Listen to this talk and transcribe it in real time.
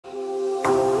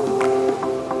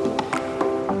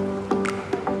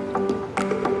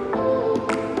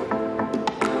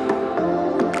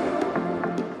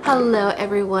Hello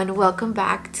everyone, welcome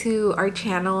back to our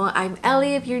channel. I'm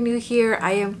Ellie. If you're new here,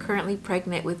 I am currently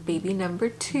pregnant with baby number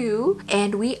 2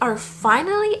 and we are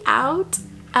finally out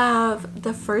of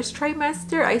the first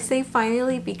trimester. I say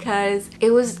finally because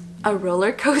it was a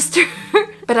roller coaster.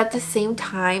 But at the same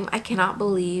time, I cannot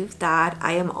believe that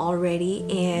I am already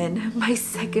in my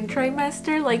second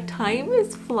trimester. Like, time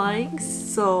is flying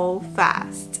so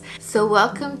fast. So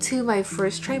welcome to my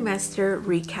first trimester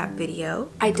recap video.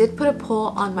 I did put a poll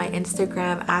on my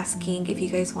Instagram asking if you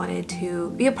guys wanted to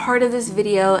be a part of this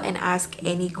video and ask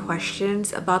any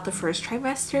questions about the first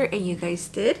trimester, and you guys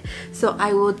did. So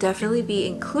I will definitely be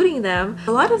including them.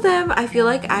 A lot of them, I feel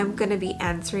like I'm gonna be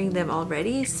answering them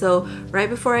already. So right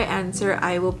before I answer,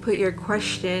 I will put your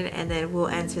question and then we'll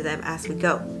answer them as we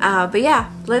go. But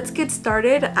yeah, let's get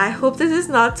started. I hope this is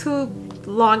not too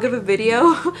long of a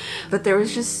video, but there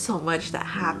was just so much that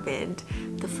happened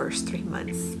the first 3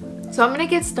 months. So I'm gonna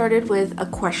get started with a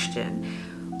question.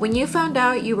 When you found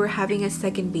out you were having a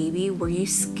second baby, were you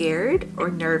scared or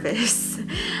nervous?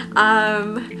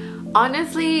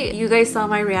 Honestly, you guys saw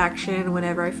my reaction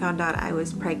whenever I found out I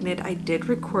was pregnant. I did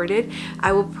record it.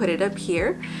 I will put it up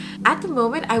here. At the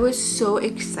moment, I was so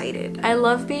excited. I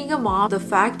love being a mom. The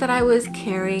fact that I was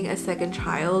carrying a second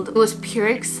child, it was pure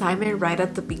excitement right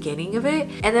at the beginning of it.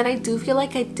 And then I do feel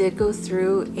like I did go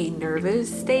through a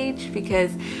nervous stage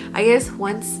because I guess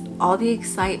once all the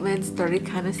excitement started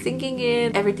kind of sinking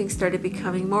in, everything started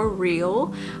becoming more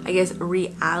real. I guess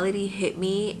reality hit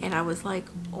me and I was like,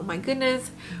 oh my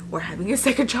goodness, we're having a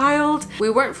second child. We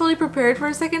weren't fully prepared for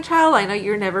a second child. I know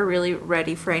you're never really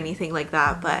ready for anything like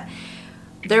that, but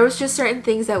there was just certain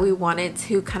things that we wanted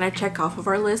to kind of check off of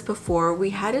our list before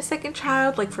we had a second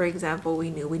child. Like, for example,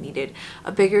 we knew we needed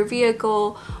a bigger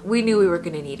vehicle. We knew we were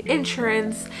going to need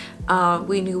insurance.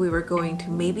 We knew we were going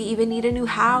to maybe even need a new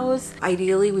house.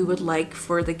 Ideally, we would like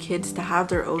for the kids to have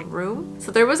their own room.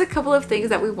 So there was a couple of things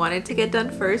that we wanted to get done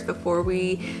first before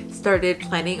we started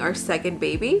planning our second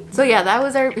baby. So yeah, that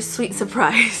was our sweet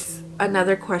surprise.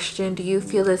 Another question, do you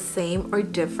feel the same or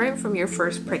different from your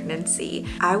first pregnancy?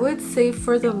 I would say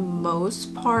for the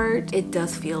most part, it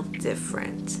does feel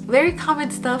different. Very common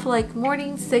stuff like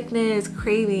morning sickness,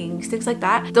 cravings, things like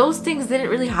that. Those things didn't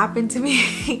really happen to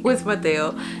me with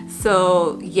Mateo.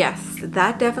 So yes,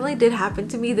 that definitely did happen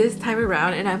to me this time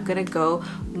around, and I'm gonna go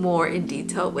more in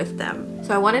detail with them.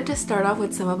 So I wanted to start off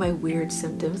with some of my weird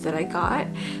symptoms that I got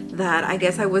that I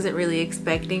guess I wasn't really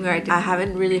expecting, or I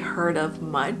haven't really heard of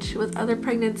much with other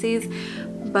pregnancies.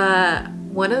 But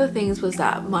one of the things was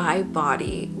that my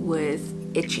body was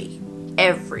itchy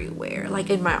everywhere,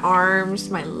 like in my arms,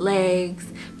 my legs,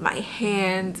 my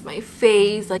hands, my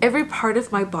face. Like every part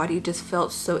of my body just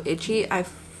felt so itchy. I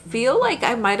feel like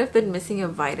I might have been missing a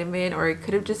vitamin, or it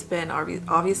could have just been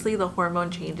obviously the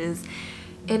hormone changes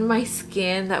in my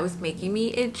skin that was making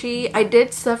me itchy. I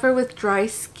did suffer with dry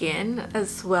skin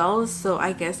as well, so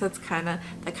I guess that kind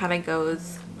of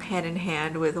goes hand in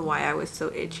hand with why I was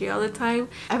so itchy all the time.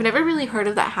 I've never really heard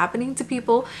of that happening to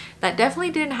people. That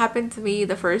definitely didn't happen to me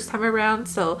the first time around,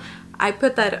 so I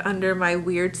put that under my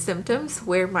weird symptoms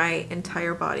where my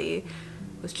entire body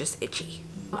was just itchy.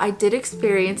 I did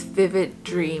experience vivid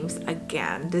dreams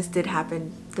again. This did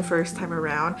happen the first time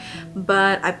around,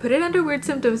 but I put it under weird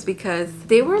symptoms because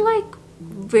they were like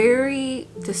very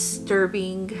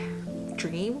disturbing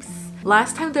dreams.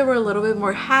 Last time they were a little bit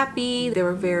more happy, they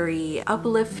were very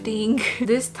uplifting.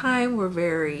 This time were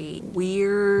very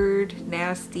weird,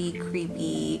 nasty,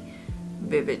 creepy,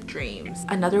 vivid dreams.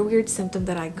 Another weird symptom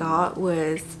that I got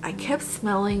was I kept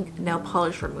smelling nail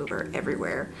polish remover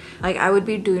everywhere. Like, I would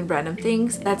be doing random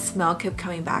things, that smell kept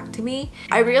coming back to me.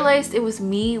 I realized it was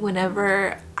me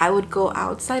whenever I would go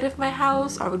outside of my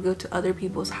house, or I would go to other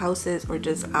people's houses, or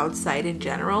just outside in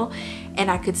general,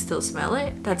 and I could still smell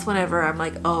it. That's whenever I'm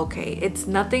like, oh, okay, it's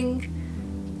nothing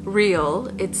real,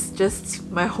 it's just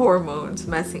my hormones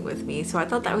messing with me. So I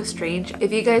thought that was strange.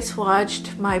 If you guys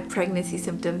watched my pregnancy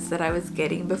symptoms that I was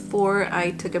getting before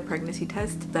I took a pregnancy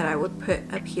test that I would put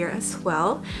up here as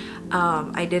well,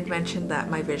 I did mention that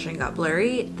my vision got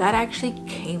blurry. That actually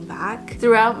came back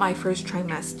throughout my first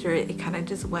trimester. It kind of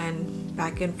just went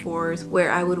back and forth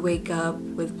where I would wake up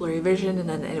with blurry vision and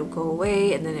then it'll go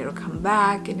away and then it'll come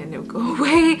back and then it'll go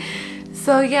away.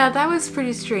 So yeah, that was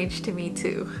pretty strange to me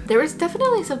too. There was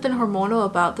definitely something hormonal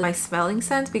about my smelling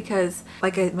sense because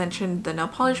like I mentioned, the nail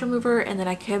polish remover, and then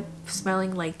I kept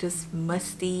smelling like just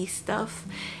musty stuff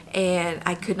and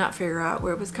I could not figure out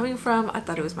where it was coming from. I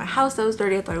thought it was my house that was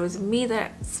dirty. I thought it was me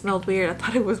that smelled weird. I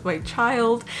thought it was my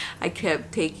child. I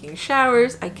kept taking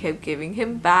showers. I kept giving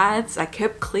him baths. I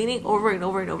kept cleaning over and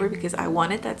over and over because I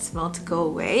wanted that smell to go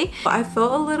away. I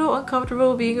felt a little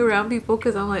uncomfortable being around people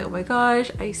because I'm like, oh my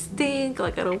gosh, I stink.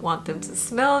 Like, I don't want them to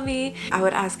smell me. I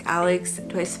would ask Alex,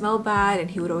 do I smell bad? And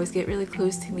he would always get really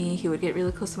close to me. He would get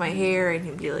really close to my hair and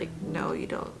he'd be like, no, you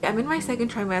don't. I'm in my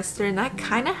second trimester and that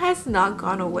kind of has not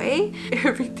gone away.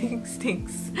 Everything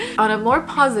stinks. On a more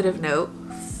positive note,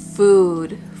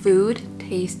 food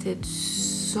tasted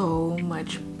so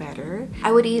much better.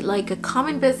 I would eat like a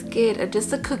common biscuit or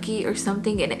just a cookie or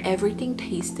something and everything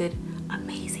tasted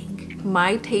amazing.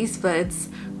 My taste buds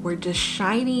were just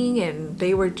shining and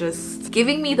they were just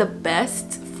giving me the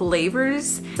best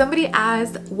flavors. Somebody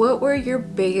asked, what were your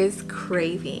biggest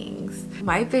cravings?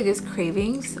 My biggest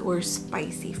cravings were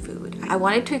spicy food. I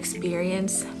wanted to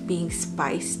experience being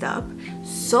spiced up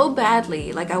so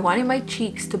badly. Like, I wanted my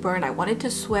cheeks to burn. I wanted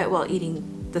to sweat while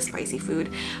eating the spicy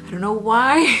food. I don't know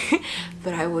why,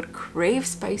 but I would crave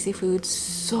spicy food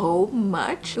so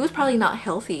much. It was probably not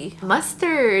healthy.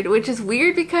 Mustard, which is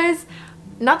weird because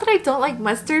not that I don't like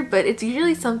mustard, but it's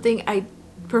usually something I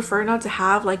prefer not to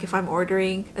have. Like if I'm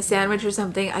ordering a sandwich or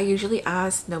something, I usually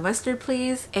ask no mustard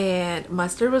please, and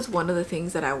mustard was one of the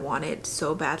things that I wanted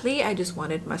so badly. I just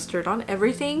wanted mustard on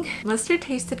everything. Mustard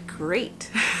tasted great.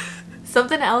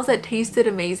 Something else that tasted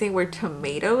amazing were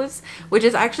tomatoes, which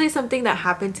is actually something that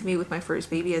happened to me with my first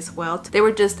baby as well. They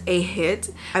were just a hit.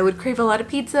 I would crave a lot of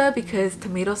pizza because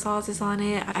tomato sauce is on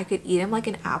it. I could eat them like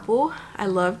an apple. I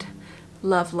loved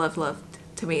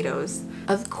tomatoes.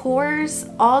 Of course,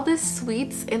 all the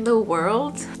sweets in the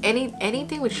world,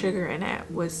 anything with sugar in it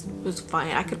was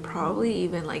fine. I could probably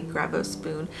even like grab a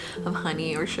spoon of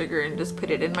honey or sugar and just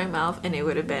put it in my mouth and it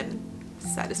would have been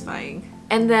satisfying.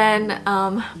 And then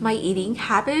my eating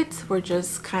habits were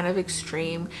just kind of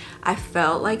extreme. I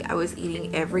felt like I was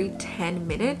eating every 10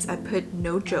 minutes. I put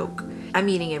no joke. I'm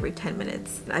eating every 10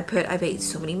 minutes. I've ate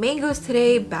so many mangoes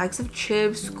today, bags of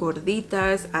chips,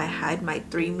 gorditas. I had my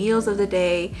 3 meals of the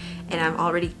day and I'm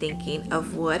already thinking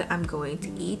of what I'm going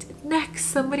to eat next.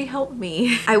 Somebody help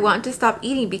me. I want to stop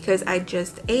eating because I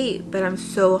just ate, but I'm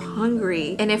so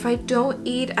hungry. And if I don't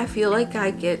eat, I feel like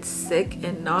I get sick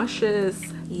and nauseous.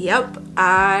 Yep,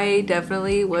 I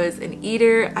definitely was an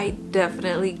eater. I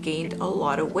definitely gained a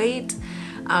lot of weight,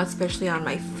 especially on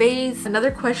my face.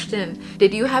 Another question,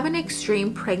 did you have an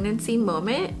extreme pregnancy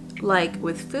moment, like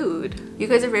with food? You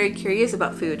guys are very curious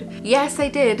about food. Yes, I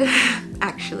did.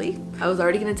 Actually, I was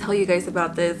already gonna tell you guys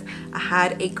about this. I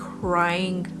had a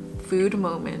crying food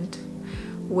moment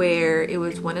where it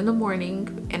was 1 in the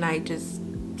morning and I just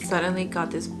suddenly got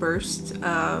this burst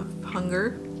of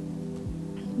hunger.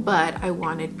 But I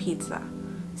wanted pizza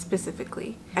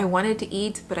specifically. I wanted to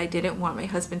eat, but I didn't want my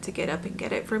husband to get up and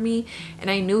get it for me.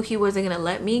 And I knew he wasn't gonna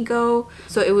let me go.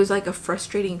 So it was like a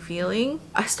frustrating feeling.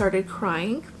 I started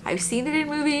crying. I've seen it in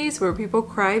movies where people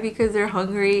cry because they're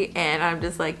hungry and I'm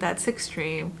just like, that's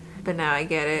extreme. But now I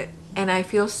get it. And I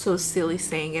feel so silly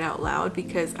saying it out loud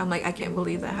because I'm like, I can't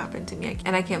believe that happened to me.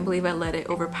 And I can't believe I let it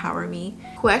overpower me.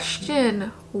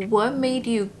 Question, what made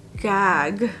you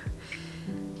gag?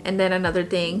 And then another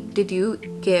thing, did you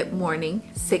get morning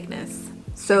sickness?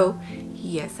 So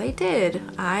yes, I did.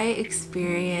 I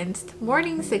experienced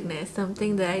morning sickness,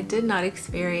 something that I did not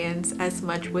experience as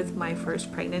much with my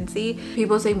first pregnancy.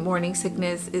 People say morning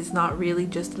sickness is not really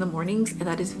just in the mornings, and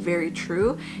that is very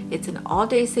true. It's an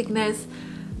all-day sickness.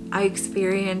 I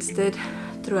experienced it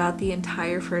throughout the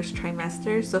entire first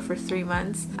trimester. So for 3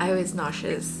 months I was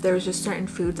nauseous. There was just certain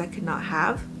foods I could not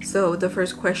have. So the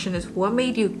first question is, what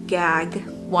made you gag?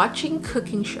 Watching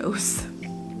cooking shows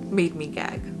made me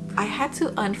gag. I had to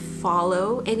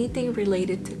unfollow anything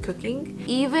related to cooking,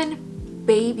 even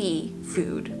baby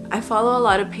food. I follow a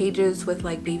lot of pages with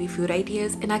like baby food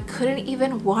ideas and I couldn't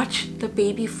even watch the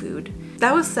baby food.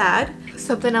 That was sad.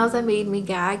 Something else that made me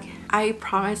gag, I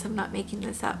promise I'm not making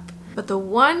this up, but the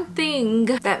one thing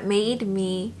that made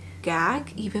me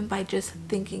gag, even by just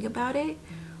thinking about it,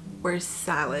 were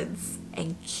salads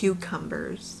and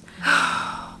cucumbers.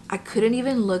 I couldn't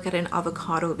even look at an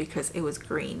avocado because it was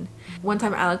green. One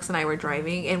time Alex and I were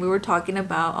driving and we were talking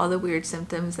about all the weird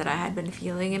symptoms that I had been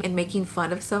feeling and making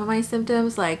fun of some of my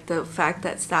symptoms, like the fact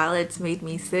that salads made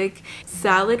me sick.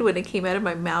 Salad, when it came out of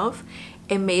my mouth,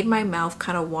 it made my mouth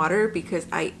kind of water because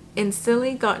I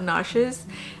instantly got nauseous.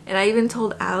 And I even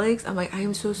told Alex, I'm like, I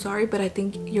am so sorry, but I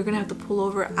think you're gonna have to pull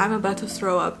over. I'm about to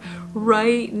throw up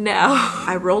right now.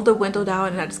 I rolled the window down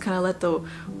and I just kind of let the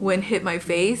wind hit my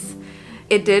face.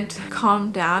 It did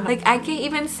calm down. Like, I can't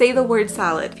even say the word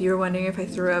salad. If you were wondering if I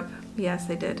threw up, yes,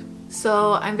 I did.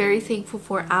 So I'm very thankful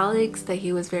for Alex that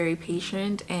he was very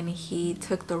patient and he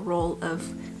took the role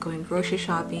of going grocery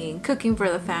shopping, cooking for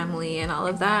the family and all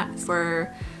of that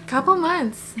for a couple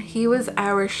months. He was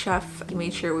our chef. He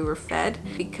made sure we were fed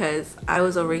because I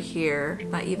was over here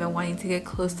not even wanting to get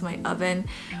close to my oven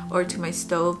or to my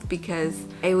stove because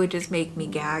it would just make me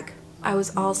gag. I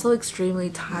was also extremely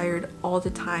tired all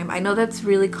the time. I know that's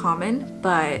really common,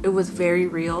 but it was very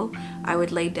real. I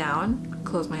would lay down,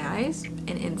 close my eyes,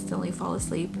 and instantly fall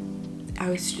asleep.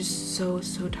 I was just so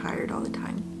tired all the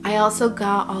time. I also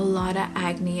got a lot of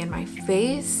acne in my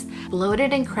face,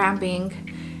 bloated and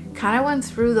cramping. Kind of went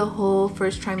through the whole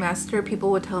first trimester. People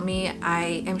would tell me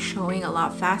I am showing a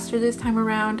lot faster this time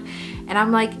around, and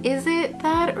I'm like, is it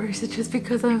that or is it just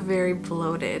because I'm very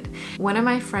bloated? One of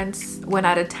my friends went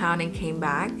out of town and came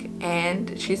back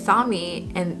and she saw me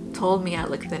and told me I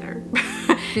look thinner.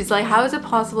 She's like, how is it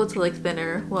possible to look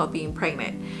thinner while being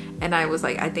pregnant? And I was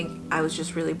like, I think I was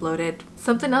just really bloated.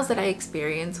 Something else that I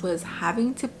experienced was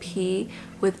having to pee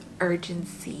with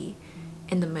urgency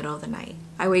in the middle of the night.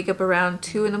 I wake up around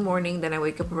 2 in the morning, then I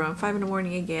wake up around 5 in the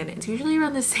morning again. It's usually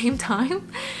around the same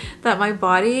time that my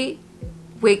body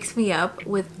wakes me up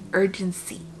with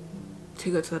urgency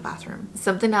to go to the bathroom.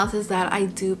 Something else is that I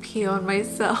do pee on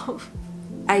myself.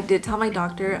 I did tell my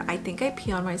doctor, I think I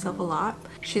pee on myself a lot.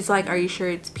 She's like, are you sure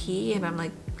it's pee? And I'm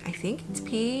like, I think it's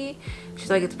pee. She's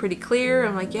like, it's pretty clear.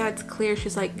 I'm like, yeah, it's clear.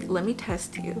 She's like, let me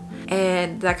test you.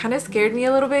 And that kind of scared me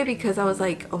a little bit because I was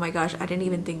like, oh my gosh, I didn't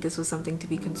even think this was something to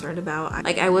be concerned about.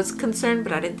 Like, I was concerned,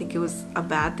 but I didn't think it was a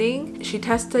bad thing. She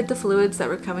tested the fluids that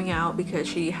were coming out because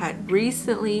she had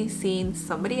recently seen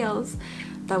somebody else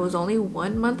that was only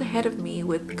 1 month ahead of me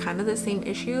with kind of the same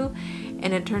issue.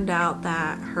 And it turned out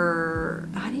that her,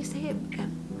 how do you say it?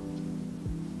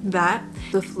 That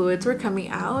the fluids were coming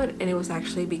out and it was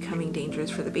actually becoming dangerous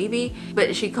for the baby.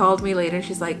 But she called me later and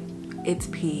she's like, it's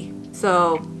pee.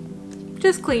 So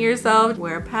just clean yourself,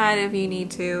 wear a pad if you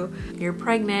need to. You're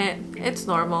pregnant, it's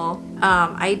normal.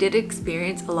 I did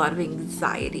experience a lot of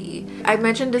anxiety. I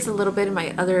mentioned this a little bit in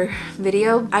my other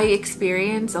video. I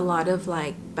experienced a lot of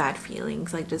like bad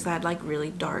feelings, like just had like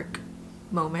really dark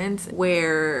moments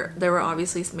where they were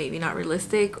obviously maybe not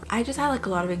realistic. I just had like a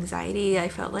lot of anxiety. I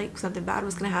felt like something bad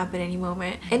was gonna happen any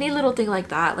moment. Any little thing like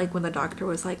that, like when the doctor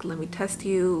was like, let me test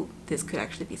you, this could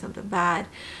actually be something bad,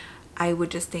 I would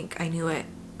just think I knew it.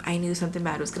 I knew something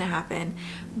bad was gonna happen.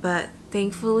 But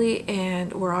thankfully,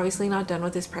 and we're obviously not done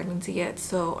with this pregnancy yet,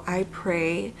 so I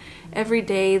pray every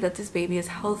day that this baby is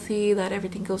healthy, that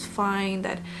everything goes fine,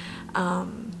 that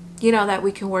you know, that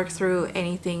we can work through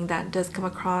anything that does come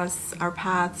across our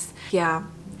paths. Yeah,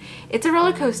 it's a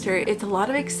roller coaster. It's a lot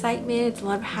of excitement, it's a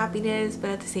lot of happiness, but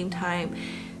at the same time,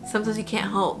 sometimes you can't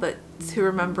help but to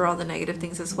remember all the negative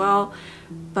things as well.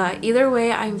 But either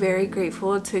way, I'm very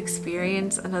grateful to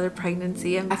experience another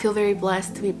pregnancy, and I feel very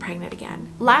blessed to be pregnant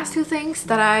again. Last two things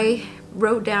that I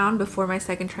wrote down before my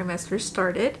second trimester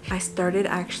started. I started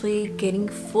actually getting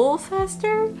full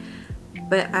faster,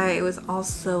 but I was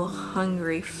also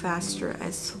hungry faster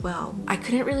as well. I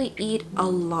couldn't really eat a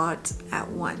lot at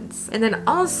once. And then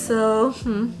also,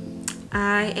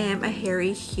 I am a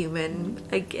hairy human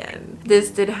again. This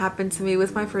did happen to me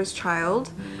with my first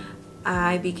child.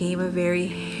 I became a very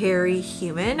hairy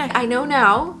human. I know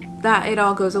now that it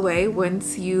all goes away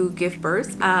once you give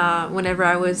birth. Whenever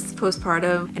I was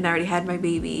postpartum and I already had my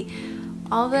baby,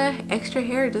 all the extra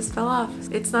hair just fell off.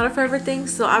 It's not a forever thing,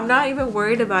 so I'm not even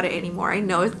worried about it anymore. I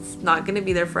know it's not gonna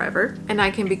be there forever and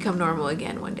I can become normal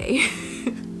again one day.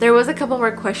 There was a couple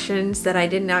more questions that I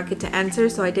did not get to answer,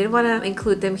 so I did want to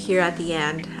include them here at the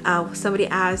end. Somebody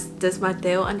asked, does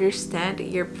Mateo understand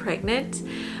you're pregnant?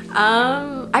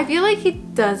 I feel like he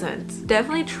doesn't.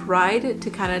 Definitely tried to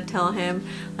kind of tell him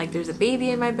like there's a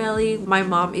baby in my belly. My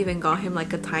mom even got him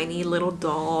like a tiny little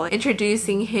doll,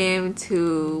 introducing him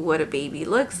to what a baby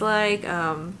looks like.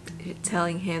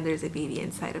 telling him there's a baby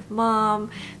inside of mom,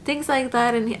 things like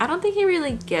that, and I don't think he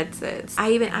really gets it.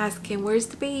 I even ask him, where's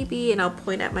the baby? And I'll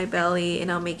point at my belly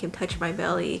and I'll make him touch my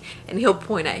belly and he'll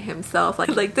point at himself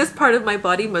like this part of my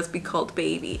body must be called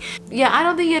baby. Yeah, I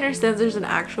don't think he understands there's an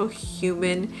actual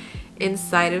human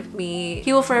inside of me.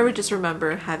 He will forever just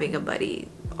remember having a buddy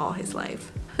all his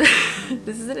life.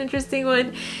 This is an interesting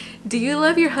one. Do you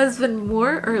love your husband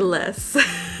more or less?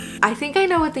 I think I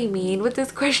know what they mean with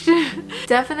this question.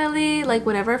 Definitely, like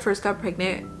whenever I first got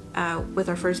pregnant with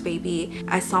our first baby,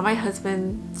 I saw my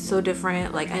husband so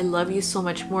different. Like, I love you so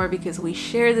much more because we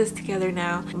share this together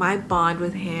now. My bond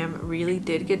with him really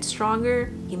did get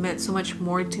stronger. He meant so much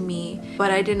more to me,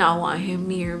 but I did not want him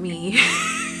near me.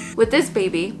 With this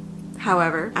baby,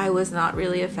 however, I was not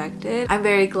really affected. I'm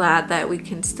very glad that we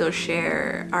can still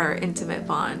share our intimate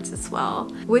bonds as well.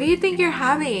 What do you think you're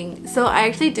having? So I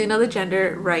actually do know the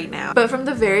gender right now, but from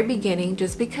the very beginning,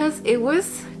 just because it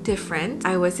was different,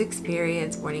 I was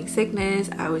experiencing morning sickness,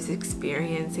 I was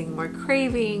experiencing more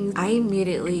cravings, I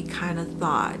immediately kind of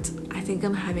thought, I think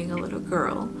I'm having a little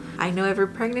girl. I know every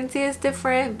pregnancy is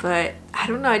different, but I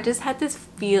don't know, I just had this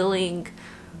feeling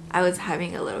I was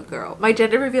having a little girl. My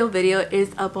gender reveal video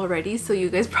is up already, so you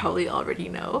guys probably already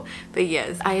know. But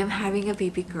yes, I am having a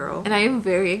baby girl and I am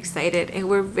very excited and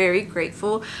we're very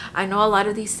grateful. I know a lot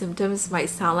of these symptoms might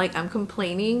sound like I'm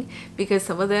complaining because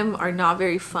some of them are not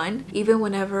very fun. Even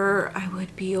whenever I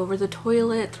would be over the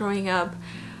toilet throwing up,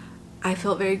 I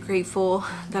felt very grateful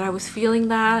that I was feeling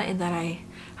that and that I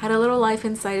had a little life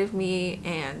inside of me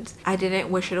and I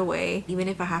didn't wish it away. Even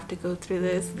if I have to go through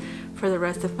this for the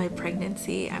rest of my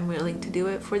pregnancy, I'm willing to do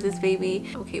it for this baby.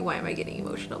 Okay, why am I getting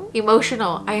emotional?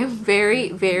 Emotional. I am very,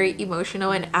 very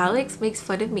emotional and Alex makes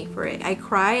fun of me for it. I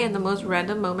cry in the most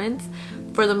random moments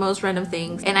for the most random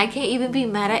things and I can't even be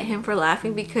mad at him for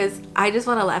laughing because I just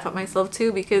want to laugh at myself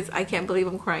too because I can't believe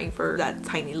I'm crying for that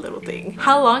tiny little thing.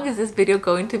 How long is this video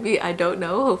going to be? I don't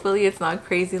know. Hopefully it's not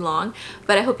crazy long,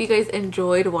 but I hope you guys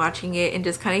enjoyed watching it and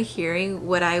just kind of hearing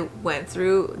what I went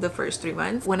through the first 3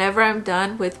 months. Whenever I'm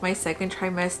done with my second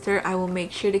trimester, I will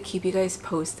make sure to keep you guys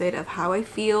posted of how I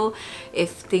feel,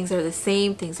 if things are the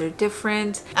same, things are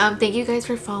different. Thank you guys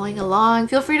for following along.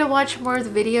 Feel free to watch more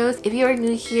of the videos. If you are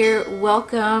new here,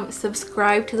 welcome.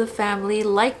 Subscribe to the family,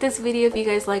 like this video if you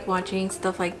guys like watching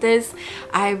stuff like this.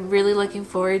 I'm really looking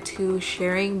forward to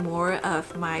sharing more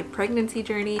of my pregnancy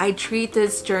journey. I treat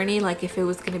this journey like if it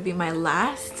was going to be my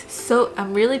last, so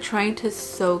I'm really trying to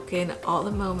soak in all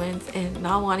the moments and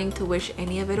not wanting to wish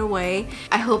any of it away.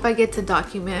 I hope I get to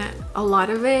document a lot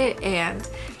of it and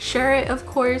share it, of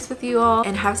course, with you all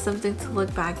and have something to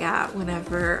look back at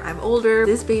whenever I'm older,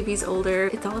 this baby's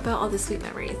older. It's all about all the sweet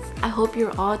memories. I hope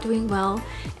you're all doing well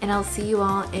and I'll see you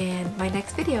all in my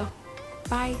next video.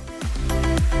 Bye.